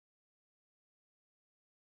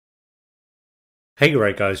Hey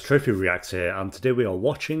right guys, Trophy Reacts here, and today we are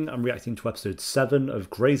watching and reacting to episode 7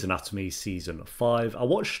 of Grey's Anatomy season 5. I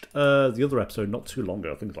watched the other episode not too long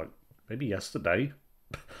ago, I think like maybe yesterday.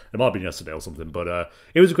 It might have been yesterday or something, but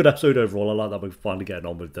it was a good episode overall. I like that we're finally getting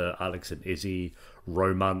on with the Alex and Izzy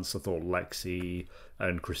romance. I thought Lexi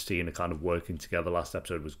and Cristina kind of working together last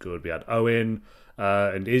episode was good. We had Owen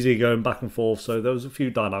and Izzy going back and forth, so there was a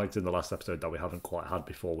few dynamics in the last episode that we haven't quite had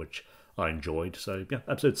before, which I enjoyed. So yeah,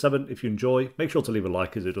 episode 7, if you enjoy, make sure to leave a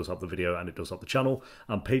like as it does help the video and it does help the channel.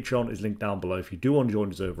 And Patreon is linked down below if you do want to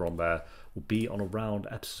join us over on there. We'll be on around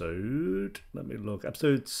episode, let me look,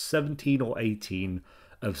 episode 17 or 18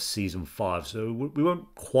 of season 5. So we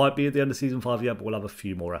won't quite be at the end of season 5 yet, but we'll have a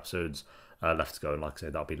few more episodes left to go. And like I say,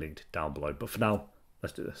 that'll be linked down below. But for now,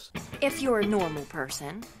 let's do this. If you're a normal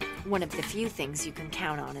person, one of the few things you can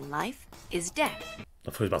count on in life is death. I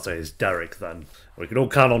thought I was about to say it's Derek then. We can all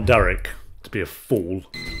count on Derek to be a fool.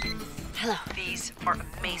 Hello. These are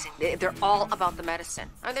amazing. They're all about the medicine.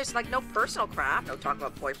 I mean, there's like no personal crap, no talk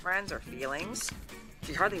about boyfriends or feelings.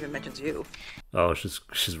 She hardly even mentions you. Oh,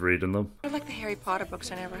 she's reading them. They're like the Harry Potter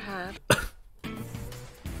books I never had.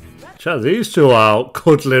 Check these two out,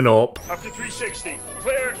 cuddling up. Up to 360.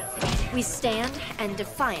 Clear. We stand and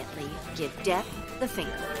defiantly give death the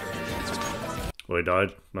finger. Oh, he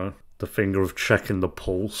died? No. The finger of checking the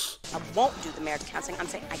pulse. I won't do the marriage counseling. I'm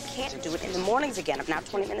saying I can't do it in the mornings again. I'm now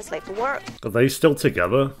 20 minutes late for work. Are they still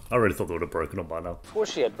together? I really thought they would have broken up by now. Before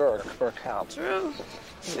she had Burke helped. True.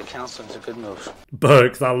 I think the counseling's a good move.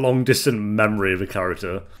 Burke, that long distant memory of a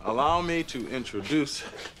character. Allow me to introduce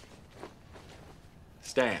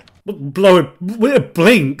Stan. Blow it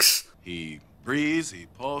blinks. He breathes, he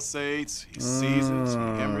pulsates, he seizes, he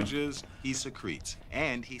hemorrhages, he secretes,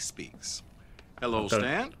 and he speaks. Hello,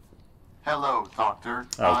 Stan. Hello, Doctor.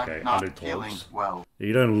 Okay, I'm not and it feeling talks. well.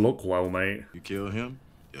 You don't look well, mate. You kill him,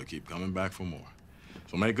 he'll keep coming back for more.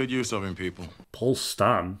 So make good use of him, people. Paul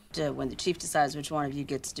Stan. When the chief decides which one of you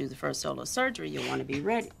gets to do the first solo surgery, you'll want to be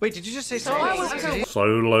ready. Wait, did you just say something?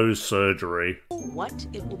 Solo surgery. What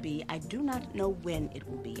it will be, I do not know when it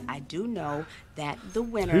will be. I do know that the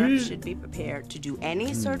winner should be prepared to do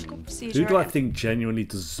any surgical procedure. Who do I think genuinely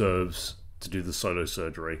deserves to do the solo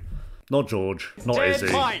surgery? Not George, not Izzy.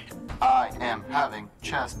 I am having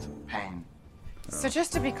chest pain. So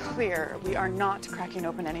just to be clear, we are not cracking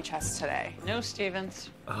open any chests today. No, Stevens.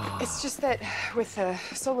 It's just that with the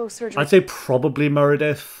solo surgery... I'd say probably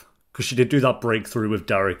Meredith, because she did do that breakthrough with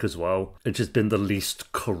Derek as well. It's just been the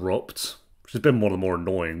least corrupt. She's been one of the more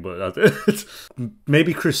annoying, but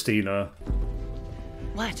maybe Cristina.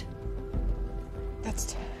 What?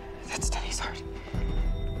 That's Denny's heart.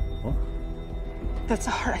 What? That's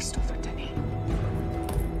the heart I stole from Denny.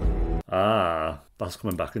 Ah, that's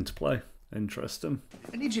coming back into play. Interesting.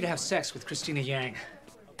 I need you to have sex with Cristina Yang.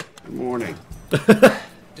 Good morning.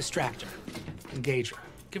 Distract her. Engage her.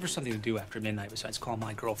 Give her something to do after midnight besides call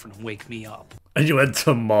my girlfriend and wake me up. And you went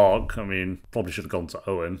to Mark. I mean, probably should have gone to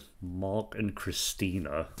Owen. Mark and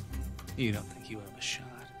Cristina. You don't think you have a shot.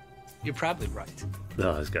 You're probably right.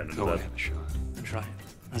 Oh, he's getting into Go bed. have a shot. I'm trying.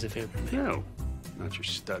 As a favor to me. No, not your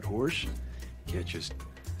stud horse. You can't just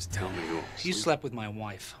tell me you'll You slept with my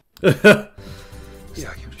wife. Yeah,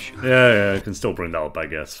 I'll give it a shot. Yeah, I can still bring that up, I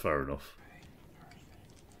guess. Fair enough.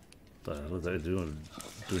 The hell are they doing?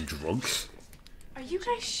 Doing drugs? Are you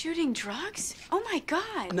guys shooting drugs? Oh my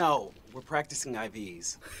god. No, we're practicing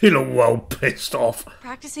IVs. You look well pissed off.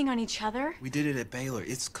 Practicing on each other? We did it at Baylor.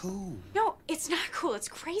 It's cool. No, it's not cool. It's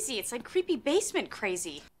crazy. It's like creepy basement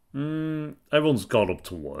crazy. Everyone's got up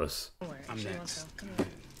to worse. I'm next.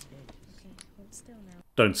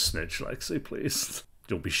 Don't snitch, Lexi, please.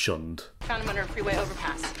 You'll be shunned. Found him under a freeway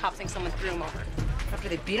overpass. Cops think someone threw him over. After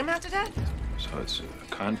they beat him out to death? So it's a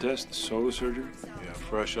contest, solo surgery? Yeah,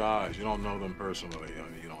 fresh eyes. You don't know them personally. I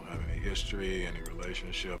mean, you don't have any history, any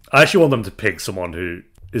relationship. I actually want them to pick someone who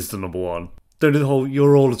is the number one. Don't do the whole,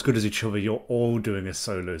 you're all as good as each other, you're all doing a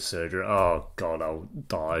solo surgery. Oh, God, I'll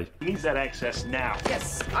die. He needs that access now.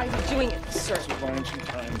 Yes, I'm doing it, sir. Buying some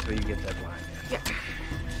time until you get that line. Yeah.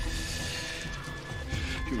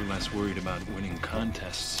 If you were less worried about winning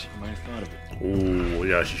contests, you might have thought of it. Oh,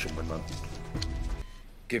 yeah, she should win that.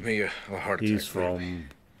 Give me a heart attack. He's from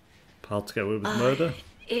How to Get Away with Murder.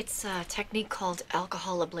 It's a technique called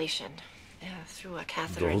alcohol ablation through a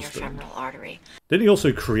catheter in your femoral artery. Didn't he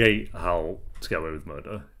also create How to Get Away with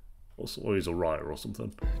Murder? Or he's a writer or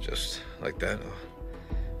something. Just like that,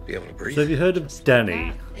 I'll be able to breathe. So have you heard of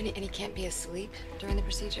Denny? And he can't be asleep during the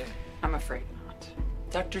procedure? I'm afraid not.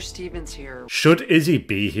 Dr. Stevens here. Should Izzy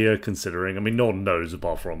be here, considering? I mean, no one knows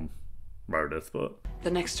apart from Meredith, but...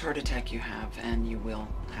 The next heart attack you have, and you will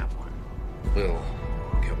have one. Will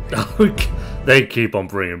They keep on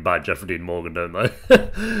bringing back Jeffrey Dean Morgan, don't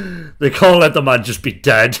they? They can't let the man just be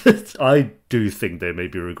dead. I do think they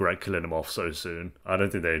maybe regret killing him off so soon. I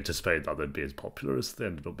don't think they anticipate that they'd be as popular as they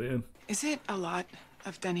ended up being. Is it a lot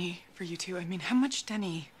of Denny for you two? I mean, how much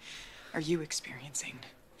Denny are you experiencing?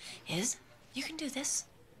 You can do this.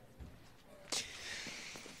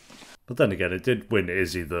 But then again, it did win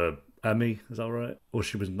Izzy the Emmy, is that right? Or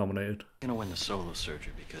she was nominated. You're gonna win the solo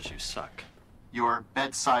surgery because you suck. Your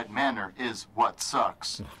bedside manner is what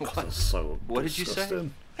sucks. What? So What did you say?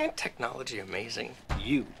 disgusting. Ain't technology amazing?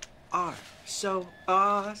 You are so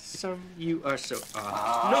awesome. You are so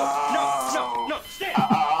awesome. No, stay!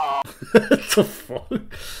 What the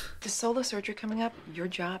fuck? The solo surgery coming up, your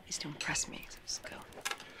job is to impress me. So just go.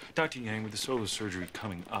 Dr. Yang, with the solo surgery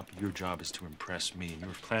coming up, your job is to impress me. You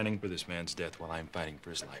were planning for this man's death while I'm fighting for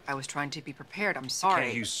his life. I was trying to be prepared. I'm sorry.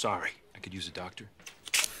 Can't use sorry. I could use a doctor.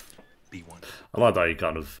 Be one. I like that he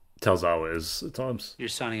kind of tells how it is at times. You're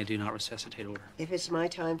signing a do not resuscitate order. If it's my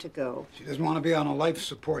time to go. She doesn't want to be on a life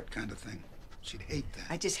support kind of thing. She'd hate that.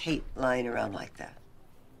 I just hate lying around like that.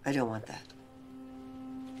 I don't want that.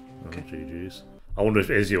 Okay. Oh, GG's. I wonder if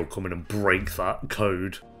Izzy will come in and break that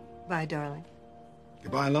code. Bye, darling.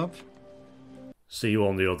 Goodbye, love. See you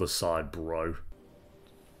on the other side, bro.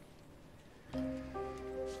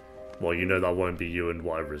 Well, you know that won't be you and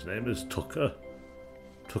whatever his name is, Tucker.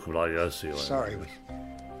 Tucker, like, yeah, see you later. Sorry,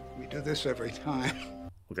 we do this every time.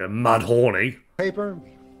 We'll get mad horny. Paper,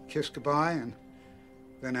 kiss goodbye, and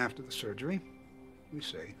then after the surgery, we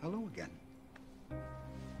say hello again.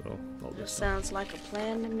 Well, not this Sounds like a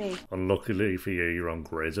plan to me. Unluckily for you, you're on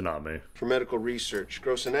Grey's Anatomy. For medical research,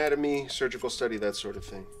 gross anatomy, surgical study, that sort of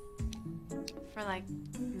thing. For like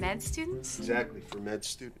med students Exactly, for med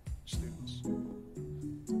students.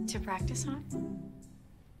 to practice on?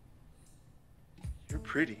 You're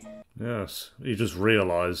pretty. Yes, you just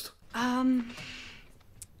realised. Thank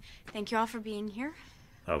you all for being here.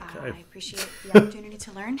 Okay. I appreciate the opportunity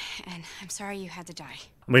to learn, and I'm sorry you had to die.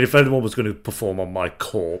 I mean, if anyone was going to perform on my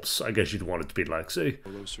corpse, I guess you'd want it to be Lexi.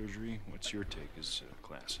 Solo surgery, what's your take as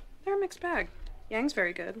class? They're a mixed bag. Yang's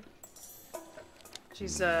very good.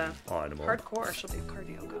 She's hardcore. She'll be a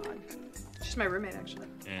cardio god. She's my roommate, actually.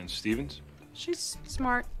 And Stevens? She's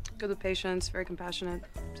smart, good with patients, very compassionate.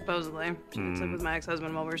 Supposedly, she lived with my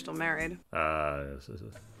ex-husband while we were still married. Yes.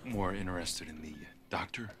 More interested in the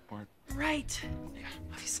doctor part? Right. Yeah.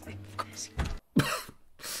 Obviously, of course.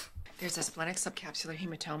 There's a splenic subcapsular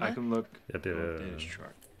hematoma. I can look Yep. at his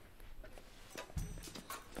chart.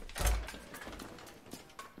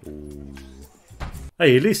 Ooh.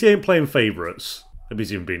 Hey, at least he ain't playing favourites. Maybe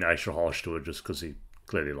he's even being extra harsh to her just because he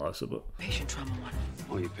clearly likes her, but... Patient trauma 1.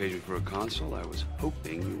 Oh, you paid me for a consult? I was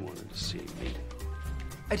hoping you wanted to see me.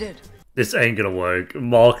 I did. This ain't gonna work.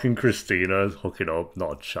 Mark and Cristina hooking up,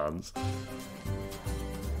 not a chance.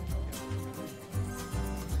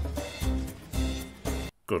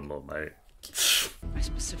 Good luck, mate. I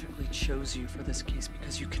specifically chose you for this case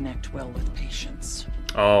because you connect well with patients.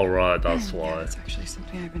 Oh, right, that's why. Yeah, it's actually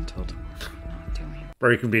something I've been told to work on not doing.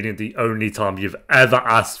 Very convenient. The only time you've ever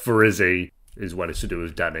asked for Izzy is when it's to do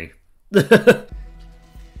with Denny. You're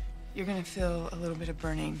gonna feel a little bit of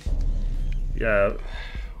burning. Yeah.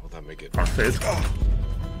 Will that make it? Acid. Oh,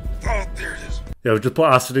 there it is. Yeah, just put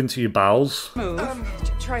acid into your bowels. Move.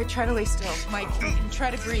 Try to lay still, Mike.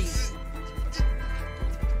 Try to breathe.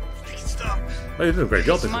 Oh, you're doing a great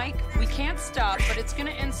job. Mike, we can't stop, but it's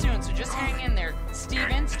gonna end soon, so just hang in there.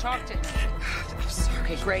 Stevens, talk to him.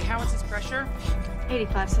 Okay, Gray, how is his pressure?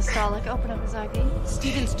 85 systolic. Open up his IV.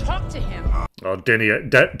 Stevens, talk to him. Oh, Denny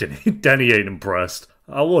ain't impressed.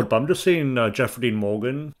 I would, but I'm just seeing Jeffrey Dean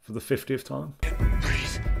Morgan for the 50th time.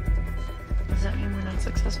 Does that mean we're not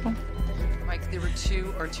successful? Mike, there were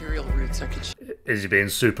 2 arterial routes I could... Is he being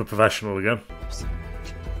super professional again?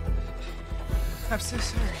 I'm so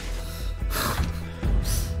sorry.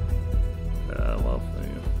 Yeah, well, there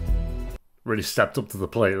you go. Really stepped up to the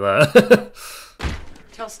plate there.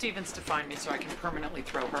 Tell Stevens to find me so I can permanently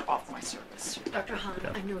throw her off my service. Dr. Hahn,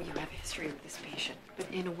 I know you have a history with this patient, but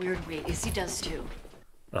in a weird way, Izzy does too.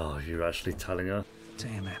 Oh, you're actually telling her? It's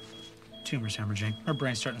AMF. Tumor's hemorrhaging. Her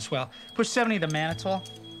brain's starting to swell. Push 70 of the mannitol.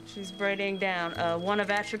 She's breathing down. 1 of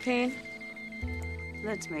atropine.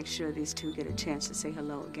 Let's make sure these two get a chance to say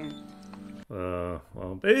hello again. Well,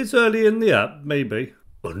 it's early in the app, maybe.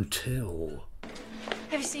 Until...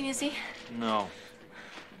 Have you seen Izzy? No.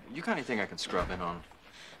 You got anything I can scrub in on?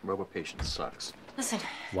 Robo patient sucks. Listen,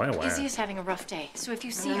 Wow. Izzy is having a rough day, so if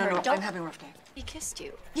you see No, her, don't... I'm having a rough day. He kissed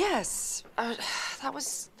you. Yes. That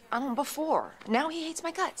was before. Now he hates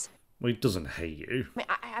my guts. Well, he doesn't hate you. I mean,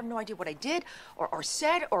 I have no idea what I did or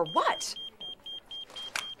said or what.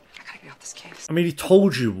 Get out this case. I mean, he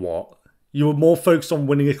told you what? You were more focused on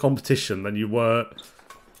winning a competition than you were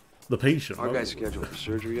the patient. Our guy's scheduled for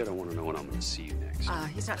surgery yet. I want to know when I'm going to see you next.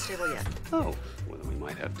 He's not stable yet. Oh, well, then we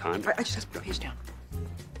might have time. I just have to put the page down.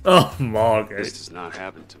 Oh, Margaret. This does not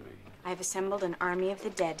happen to me. I've assembled an army of the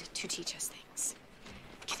dead to teach us things.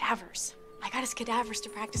 Cadavers. I got us cadavers to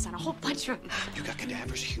practice on, a whole bunch of them. You got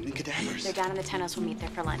cadavers, human cadavers? They're down in the tunnels. We'll meet there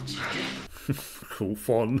for lunch. Cool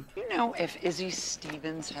fun. You know if Izzy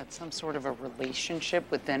Stevens had some sort of a relationship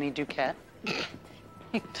with Denny Duquette?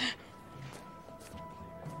 What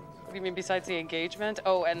do you mean besides the engagement?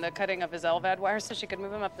 Oh, and the cutting of his LVAD wires so she could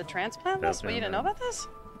move him up the transplant list? But you didn't know about this?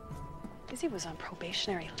 Izzy was on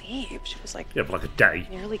probationary leave. She was like... Yeah, for like a day.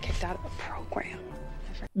 Nearly kicked out of a program.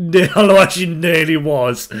 No, actually nearly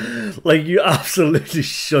was. Like, you absolutely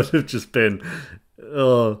should have just been...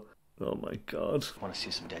 Oh my god. Want to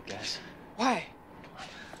see some dead guys? Why?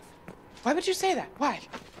 Why would you say that? Why?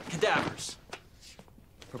 Cadavers.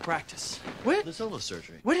 For practice. What? The solo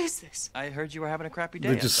surgery. What is this? I heard you were having a crappy day.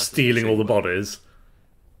 They're just stealing all the bodies.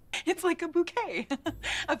 It's like a bouquet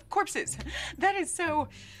of corpses. That is so...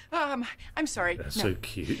 I'm sorry. They're so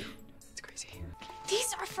cute. It's crazy.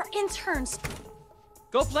 These are for interns.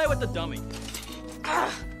 Go play with the dummy.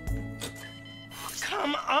 Ugh.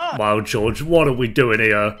 Come on. Wow, George, what are we doing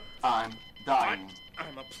here? I'm dying.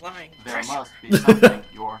 I'm applying There pressure. must be something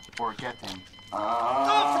you're forgetting. Oh,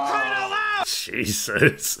 for crying out loud!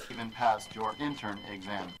 Jesus. Even passed your intern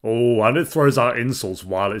exam. Oh, and it throws out insults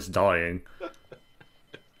while it's dying.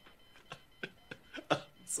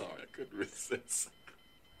 Sorry, I couldn't resist.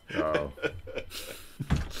 Oh.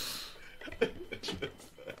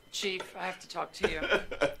 Chief, I have to talk to you.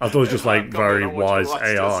 I thought it was just like very wise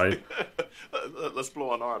AI. Let's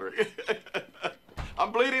blow an artery.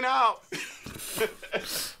 I'm bleeding out.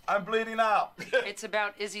 I'm bleeding out. It's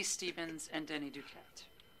about Izzy Stevens and Denny Duquette.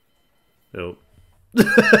 Yo.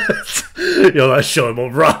 Yo, let's show him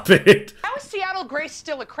up rapid. How is Seattle Grace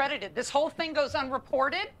still accredited? This whole thing goes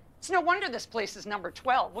unreported? It's no wonder this place is number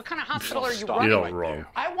 12. What kind of hospital are you running? You're not wrong.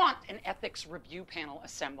 I want an ethics review panel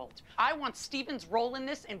assembled. I want Stevens' role in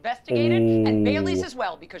this investigated and Bailey's as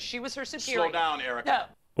well because she was her superior. Slow down, Eric. No.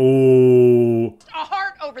 Oh. A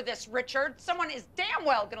heart over this, Richard. Someone is damn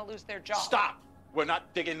well gonna lose their job. Stop. We're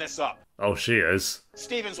not digging this up. Oh, she is.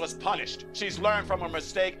 Stevens was punished. She's learned from her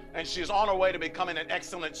mistake, and she's on her way to becoming an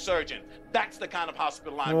excellent surgeon. That's the kind of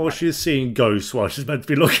hospital I'm Oh, running. she's seeing ghosts while she's meant to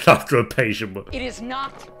be looking after a patient. But... It is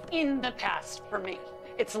not in the past for me.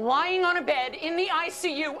 It's lying on a bed in the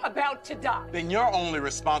ICU about to die. Then your only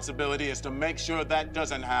responsibility is to make sure that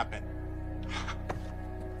doesn't happen.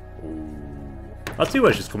 I see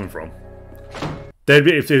where she's coming from. They'd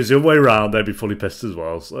be, if it was the other way around, they'd be fully pissed as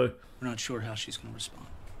well, so... We're not sure how she's going to respond.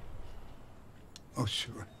 Oh,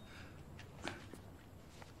 sure.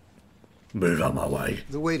 Move out my way.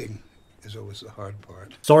 The waiting is always the hard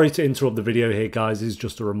part. Sorry to interrupt the video here, guys. It's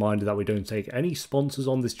just a reminder that we don't take any sponsors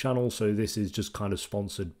on this channel, so this is just kind of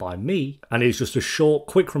sponsored by me. And it's just a short,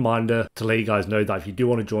 quick reminder to let you guys know that if you do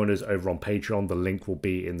want to join us over on Patreon, the link will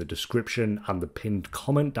be in the description and the pinned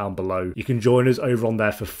comment down below. You can join us over on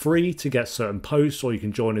there for free to get certain posts, or you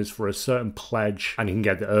can join us for a certain pledge, and you can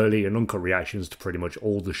get the early and uncut reactions to pretty much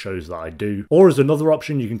all the shows that I do. Or as another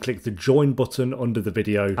option, you can click the join button under the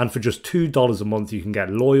video, and for just $2 a month, you can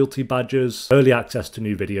get loyalty badges, early access to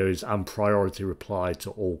new videos, and priority reply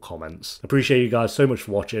to all comments. Appreciate you guys so much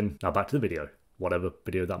for watching. Now back to the video, whatever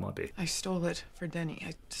video that might be. I stole it for Denny.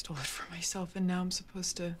 I stole it for myself, and now I'm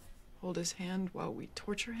supposed to hold his hand while we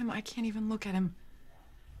torture him? I can't even look at him.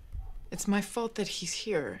 It's my fault that he's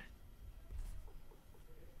here.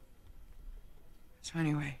 So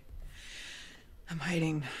anyway, I'm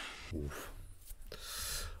hiding. Oof.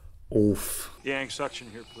 Oof. Yang, suction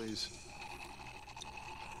here, please.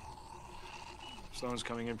 Sloan's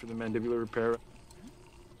coming in for the mandibular repair.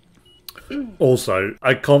 Also,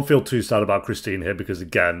 I can't feel too sad about Cristina here because,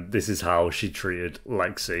 again, this is how she treated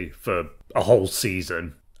Lexi for a whole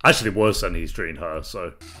season. Actually, worse than he's treating her,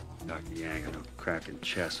 so... Dr. Yang, I know cracking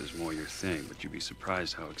chest is more your thing, but you'd be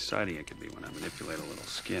surprised how exciting it can be when I manipulate a little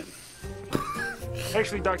skin.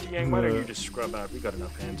 Actually, Dr. Yang, why don't you just scrub out? We got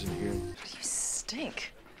enough hands in here. You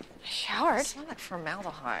stink. I showered. You smell like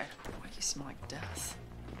formaldehyde. Why do you smell like death?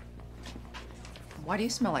 Why do you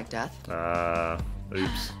smell like death?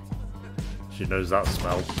 Oops. She knows that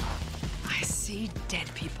smell. I see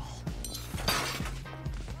dead people.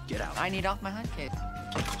 Get out. I need off my hind cage.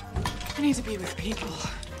 I need to be with people.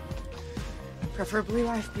 Preferably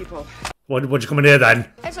live people. What'd you come in here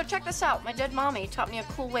then? Hey, so check this out. My dead mommy taught me a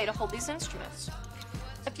cool way to hold these instruments.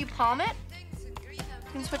 If you palm it, you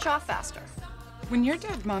can switch off faster. When your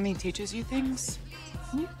dead mommy teaches you things,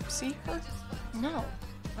 Can you see her? No.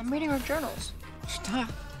 I'm reading her journals.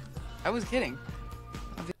 Stop. I was kidding.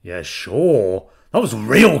 Yeah, sure. That was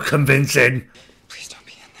real convincing. Please don't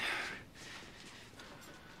be in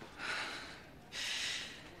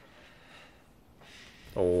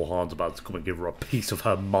there. Oh, Han's about to come and give her a piece of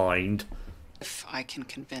her mind. If I can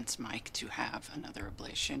convince Mike to have another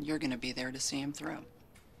ablation, you're going to be there to see him through.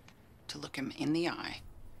 To look him in the eye.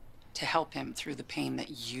 To help him through the pain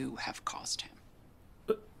that you have caused him.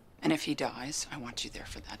 And if he dies, I want you there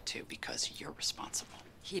for that too, because you're responsible.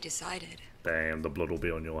 He decided. Damn, the blood will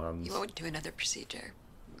be on your hands. You won't do another procedure.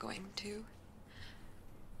 I'm going to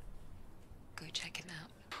go check him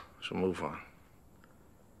out. So move on.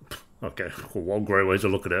 Okay, well, one great way to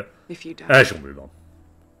look at it. If you die, she'll move on.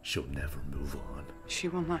 She'll never move on. she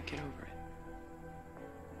will not get over it.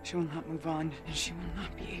 She will not move on, and she will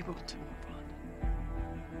not be able to move on.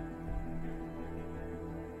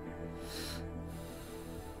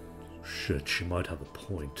 Shit, she might have a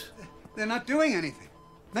point. They're not doing anything.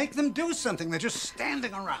 Make them do something. They're just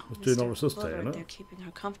standing around. Do not resuscitate, Lover, innit? they're keeping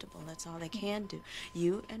her comfortable. That's all they can do.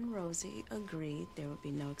 You and Rosie agreed there would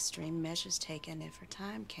be no extreme measures taken if her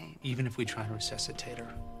time came. Even if we try to resuscitate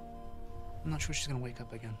her, I'm not sure she's gonna wake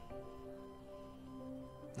up again.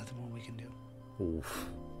 Nothing more we can do. Oof.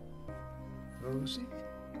 Rosie?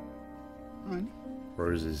 Honey?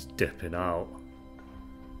 Rose is dipping out.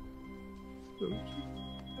 Rosie?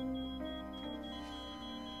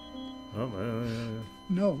 Oh, yeah.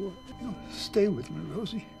 No, no, stay with me,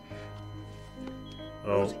 Rosie.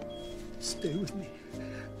 Oh. Rosie, stay with me.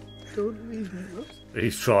 Don't leave me, Rosie.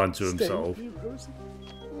 He's trying to Stay himself. with me, Rosie.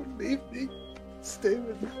 Don't leave me. Stay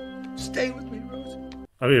with me. Stay with me, Rosie.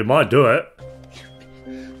 I mean, he might do it.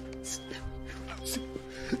 Stay with me, Rosie.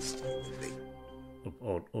 Stay with me.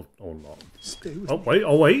 Or not. Stay with Oh, me. wait,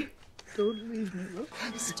 oh, wait. Don't leave me,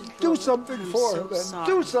 Rosie. Do something for her, then.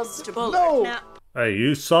 Do something. No. No. Hey,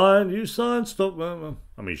 you signed, stop.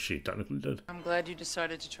 I mean, she technically did. I'm glad you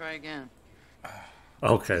decided to try again.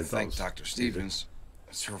 Okay, Thank Dr. Stevens.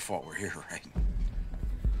 It's her fault we're here, right?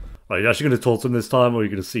 Are you actually going to talk to him this time, or are you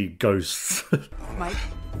going to see ghosts? Mike,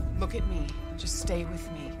 look at me. Just stay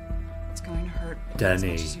with me. It's going to hurt, but not as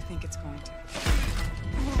Denny. much as you think it's going to.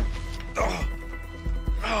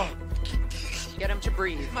 Get him to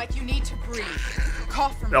breathe. Mike, you need to breathe.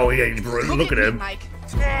 Cough for me. Oh, he ain't breathing. Look at me, him. Mike.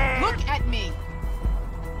 Look at me.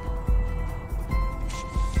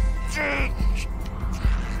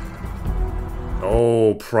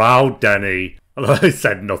 Oh, proud Denny. He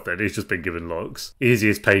said nothing, he's just been given looks.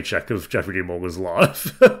 Easiest paycheck of Jeffrey D. Morgan's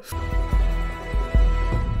life.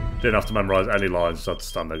 Didn't have to memorise any lines, just had to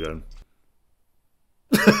stand there going.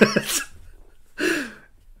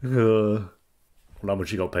 How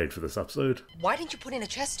much you got paid for this episode? Why didn't you put in a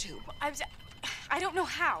chest tube? I don't know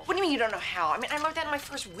how. What do you mean you don't know how? I mean, I learned that in my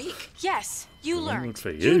first week. Yes, you learned. for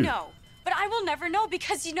you. You know. But I will never know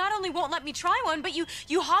because you not only won't let me try one, but you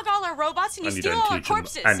hog all our robots and you steal don't all our teach him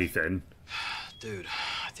corpses. anything. Dude,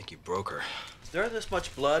 I think you broke her. Is there this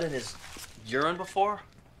much blood in his urine before?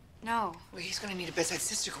 No. Well, he's gonna need a bedside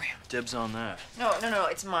cystogram. Dibs on that. No,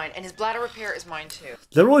 it's mine. And his bladder repair is mine too.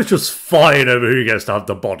 They're always just fighting over who gets to have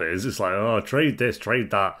the bodies. It's like, oh, trade this, trade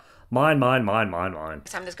that. Mine.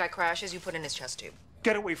 Next time this guy crashes, you put in his chest tube.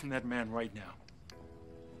 Get away from that man right now.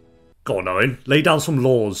 Go on, Owen. Lay down some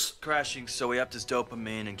laws. Crashing, so he upped his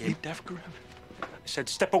dopamine and gave... Deaf grab. I said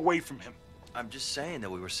step away from him. I'm just saying that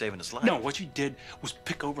we were saving his life. No, what you did was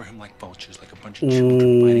pick over him like vultures, like a bunch of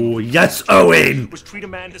children fighting. Oh, yes, Owen! Was treat a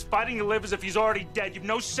man that's fighting to live as if he's already dead. You've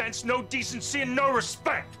no sense, no decency, and no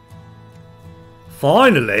respect.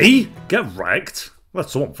 Finally? Get wrecked. Well,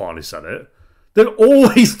 someone finally said it. They're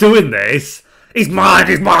always doing this. He's mine,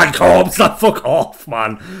 corpse. Like, fuck off,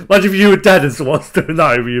 man. Imagine if you were dead and someone's doing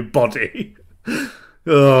that over your body.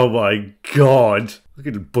 Oh my god. Look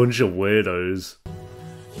at a bunch of weirdos.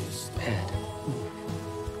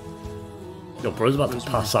 Your bro's about to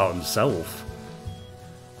pass out himself.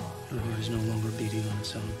 Her heart is no longer beating on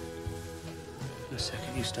its own. The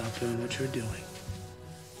second you stop doing what you're doing,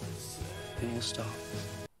 it will stop.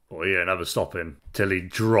 Oh yeah, never stop him till he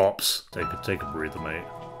drops. Take a breather, mate.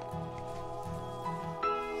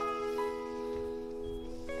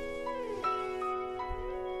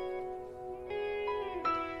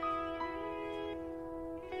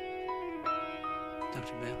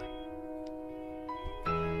 Dr. Bailey.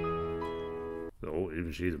 Oh,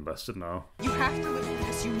 even she's invested now. You have to live with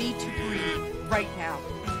this. You need to breathe right now.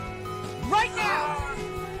 Right now!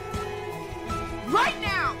 Right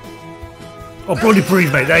now! Oh, bloody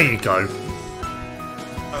breathe, mate. There you go.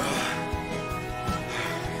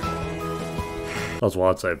 That's what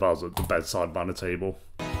I'd say if I was at the bedside manor table.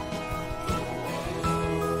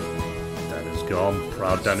 gone.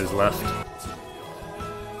 Proud Denny's left.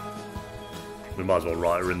 We might as well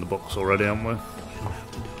write her in the books already, haven't we?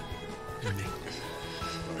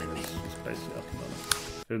 It's basically up to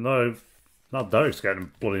them. No, not Derek's getting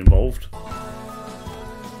bloody involved.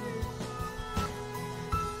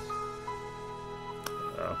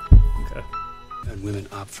 Okay. And women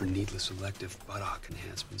opt for needless elective buttock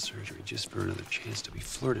enhancement surgery just for another chance to be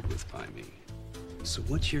flirted with by me. So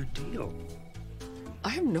what's your deal? I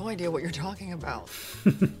have no idea what you're talking about.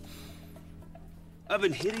 I've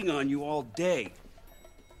been hitting on you all day.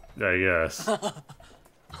 Yeah, yes.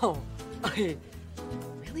 Oh,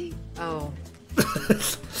 really? Oh.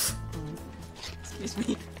 Excuse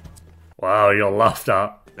me. Wow, you're laughed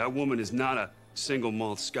at. That woman is not a single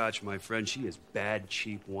malt scotch, my friend. She is bad,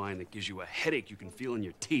 cheap wine that gives you a headache you can feel in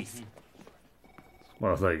your teeth.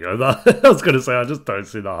 Well, there you go. I was going to say, I just don't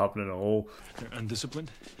see that happening at all. They're undisciplined,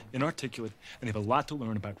 inarticulate, and they have a lot to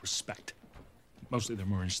learn about respect. Mostly they're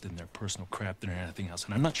more interested in their personal crap than anything else,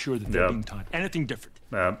 and I'm not sure that they're being taught anything different.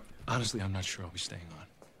 Yeah. Honestly, I'm not sure I'll be staying on.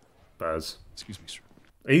 Baz. Excuse me, sir.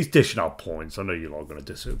 He's dishing out points. I know you're not going to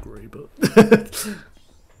disagree, but...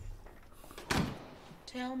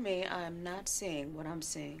 Tell me I'm not seeing what I'm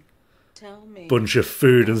seeing. Tell me... Bunch of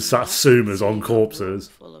food and satsumas on corpses.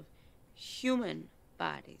 Full of human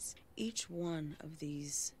bodies. Each one of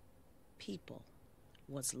these people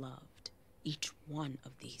was loved. Each one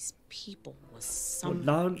of these people was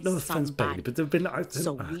somebody. No offense, baby, but they've been...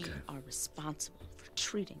 So we are responsible for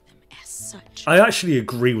treating them as such. I actually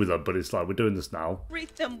agree with her, but it's like, we're doing this now.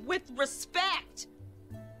 Treat them with respect.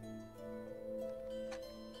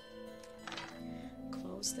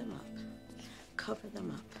 Close them up, cover them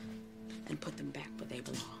up, and put them back where they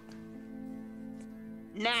belong.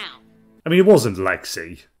 Now. I mean, it wasn't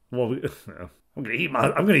Lexi. Well, I'm gonna eat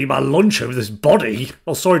my lunch over this body.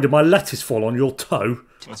 Oh, sorry, did my lettuce fall on your toe?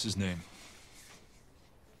 What's his name?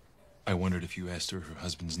 I wondered if you asked her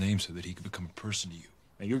husband's name so that he could become a person to you.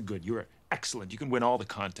 Now, you're good. You're excellent. You can win all the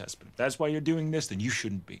contests. But if that's why you're doing this, then you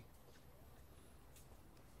shouldn't be.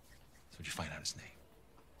 So did you find out his name?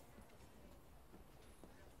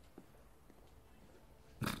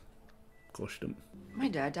 Of course you didn't. My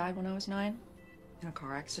dad died when I was 9 in a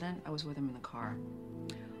car accident. I was with him in the car.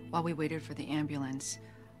 While we waited for the ambulance,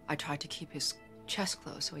 I tried to keep his chest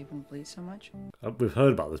closed so he wouldn't bleed so much. We've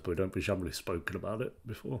heard about this, but we haven't really spoken about it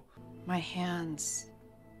before. My hands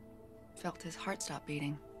felt his heart stop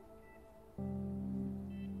beating.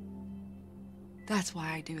 That's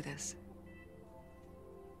why I do this.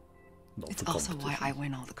 It's also why I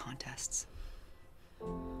win all the contests.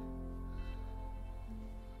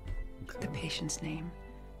 Okay. The patient's name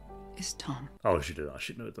is Tom. Oh, she did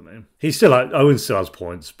actually know the name. He's still like, Owen still has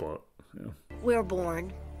points, but yeah. We're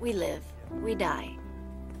born, we live, we die.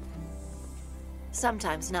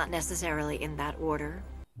 Sometimes not necessarily in that order.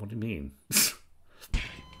 What do you mean?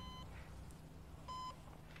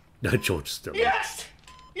 No, George still. Yes!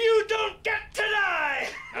 You don't get to die!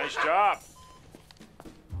 Nice job.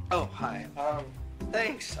 Oh, hi.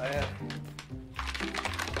 Thanks.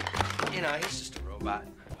 You know, he's just a robot.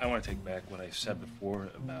 I want to take back what I said before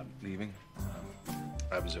about leaving.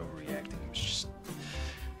 I was overreacting.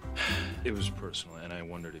 It was personal, and I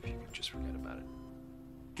wondered if you could just forget about it.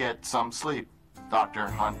 Get some sleep, Dr.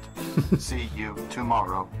 Hunt. See you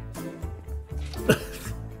tomorrow. Oh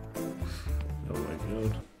my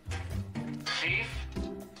god. Chief?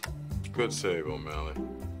 Good save, O'Malley.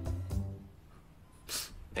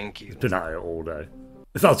 Thank you. He's been at it all day.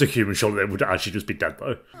 If that was a human, surely they would actually just be dead,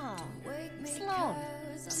 though. Oh, Sloan.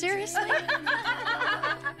 Seriously?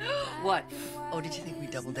 What? Oh, did you think we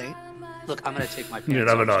double date? Look, I'm gonna take my pants You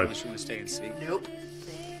never off know. unless you wanna stay and see. Nope.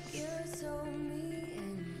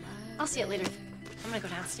 I'll see you later. I'm gonna go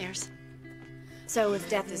downstairs. So if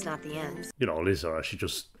death is not the end. You know, Lisa, she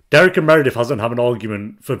just... Derek and Meredith hasn't had an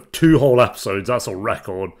argument for 2 whole episodes. That's a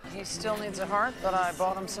record. He still needs a heart, but I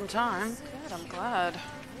bought him some time. Good, I'm glad.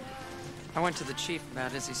 I went to the chief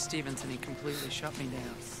about Izzy Stevens, and he completely shut me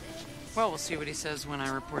down. Well, we'll see what he says when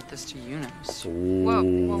I report this to UNOS.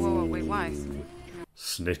 Whoa, wait, why?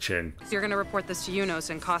 Snitching. So you're gonna report this to UNOS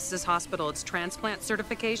and cost this hospital its transplant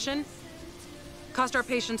certification? Cost our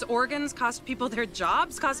patients organs, cost people their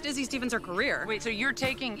jobs, cost Izzy Stevens her career. Wait, so you're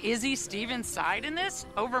taking Izzy Stevens' side in this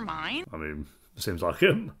over mine? I mean, seems like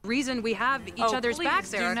him. Reason we have each other's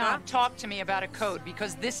backs, Erica. Do not talk to me about a code,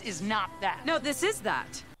 because this is not that. No, this is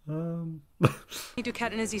that.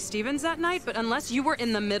 Duquette and Izzy Stevens that night, but unless you were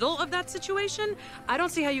in the middle of that situation, I don't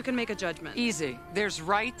see how you can make a judgment. Easy. There's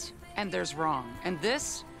right and there's wrong, and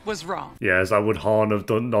this was wrong. Yes, I would Han have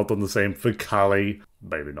not done the same for Callie.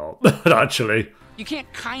 Maybe not, but actually. You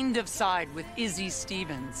can't kind of side with Izzy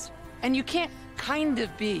Stevens. And you can't kind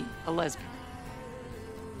of be a lesbian.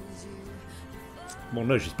 Well,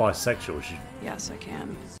 no, she's bisexual. Yes, I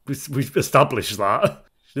can. We've established that.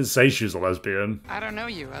 She didn't say she was a lesbian. I don't know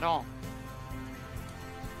you at all.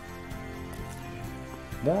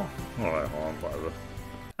 What? Alright, Han, whatever.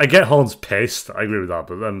 I get Han's pissed, I agree with that,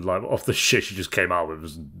 but then, like, off the shit she just came out with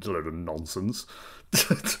was a load of nonsense.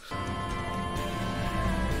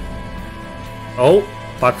 Oh,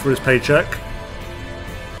 back for his paycheck.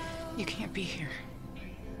 You can't be here.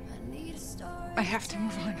 I have to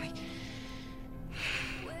move on.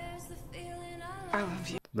 I love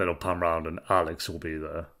you. Then he'll pan round and Alex will be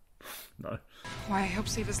there. No. Why, I helped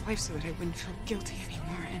save his life so that I wouldn't feel guilty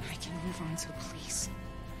anymore, and I can move on, so please.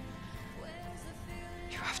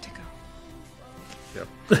 You have to go.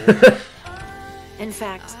 Yep. In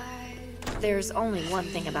fact, there's only one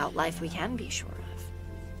thing about life we can be sure of.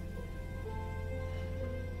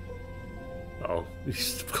 Oh,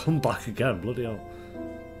 he's come back again, bloody hell.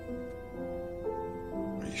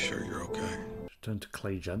 Are you sure you're okay? Turn to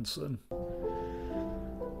Clay Jensen.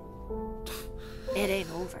 It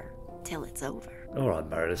ain't over till it's over. Alright,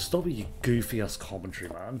 Meredith, stop with your goofy ass commentary,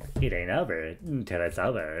 man. It ain't over until it's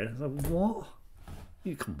over. It's like, what?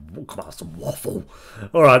 You come out some waffle.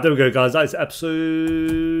 Alright, there we go, guys. That's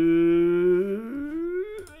episode.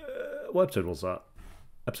 What episode was that?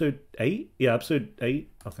 Episode 8? Yeah, episode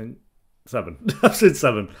 8, I think. 7. Episode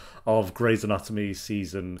 7 of Grey's Anatomy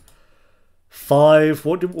season 5.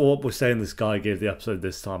 What we're saying this guy gave the episode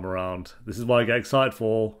this time around. This is what I get excited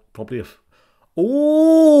for. Probably a.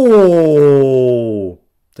 Oh!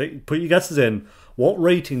 Put your guesses in. What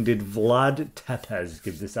rating did Vlad Tepes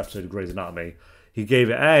give this episode of Grey's Anatomy? He gave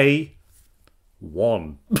it a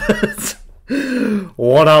 1.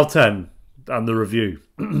 1 out of 10. And the review.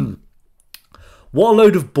 What a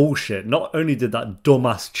load of bullshit. Not only did that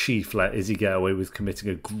dumbass chief let Izzy get away with committing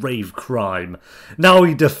a grave crime, now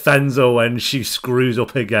he defends her when she screws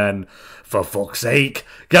up again. For fuck's sake,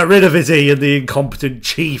 get rid of Izzy and the incompetent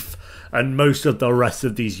chief and most of the rest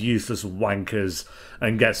of these useless wankers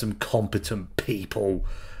and get some competent people.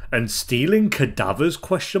 And stealing cadavers,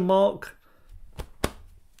 question mark?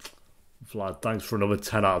 Vlad, thanks for another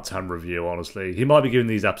 10 out of 10 review, honestly. He might be giving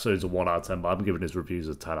these episodes a 1 out of 10, but I've been giving his reviews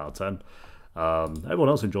a 10 out of 10. Everyone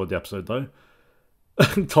else enjoyed the episode, though.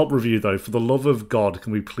 Top review, though. For the love of God,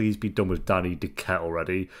 can we please be done with Danny Duquette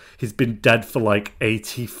already? He's been dead for like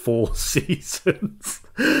 84 seasons.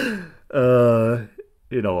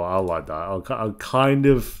 You know what? I like that. I'll kind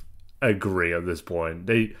of agree at this point.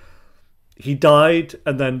 He died,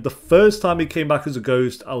 and then the first time he came back as a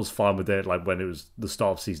ghost, I was fine with it. Like when it was the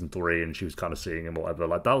start of season 3 and she was kind of seeing him or whatever.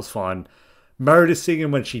 Like that was fine. Meredith seeing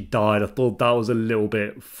him when she died, I thought that was a little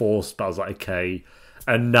bit forced, but I was like, okay.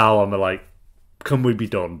 And now I'm like, can we be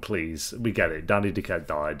done, please? We get it. Danny Duquette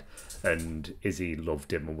died, and Izzy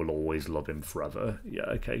loved him and will always love him forever. Yeah,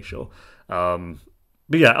 okay, sure. But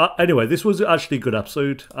yeah, anyway, this was actually a good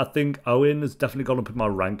episode. I think Owen has definitely gone up in my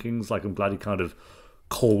rankings. Like, I'm glad he kind of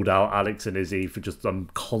called out Alex and Izzy for just them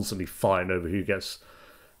constantly fighting over who gets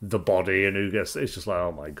the body and who gets... It's just like,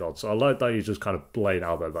 oh my God. So I like that he's just kind of laying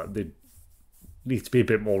out there that they need to be a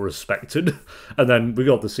bit more respected. And then we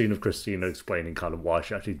got the scene of Cristina explaining kind of why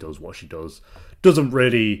she actually does what she does. Doesn't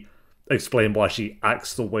really explain why she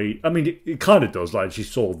acts the way... I mean, it kind of does. Like, she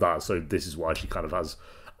saw that, so this is why she kind of has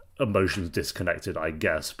emotions disconnected, I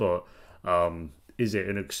guess. But is it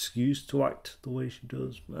an excuse to act the way she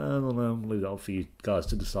does? I don't know. I'll leave that up for you guys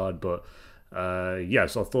to decide. But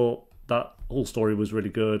yes, I thought that whole story was really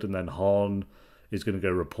good. And then Han is going to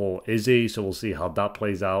go report Izzy, so we'll see how that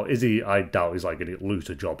plays out. Izzy, I doubt is like going to lose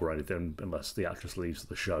a job or anything unless the actress leaves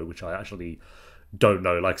the show, which I actually don't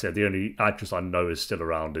know. Like I said, the only actress I know is still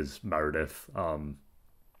around is Meredith. Other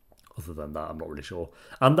than that, I'm not really sure.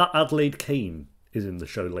 And that Adelaide Kane is in the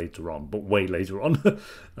show later on, but way later on.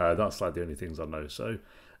 That's like the only things I know. So,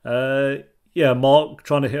 yeah, Mark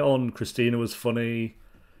trying to hit on Cristina was funny.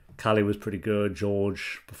 Callie was pretty good.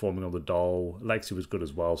 George performing on the doll. Lexi was good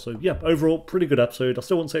as well. So, yeah, overall, pretty good episode. I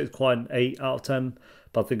still wouldn't say it's quite an 8 out of 10,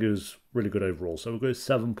 but I think it was really good overall. So we'll go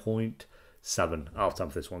 7.7 out of 10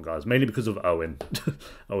 for this one, guys. Mainly because of Owen.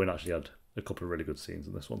 Owen actually had a couple of really good scenes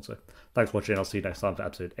in this one. So thanks for watching. I'll see you next time for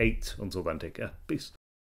episode 8. Until then, take care. Peace.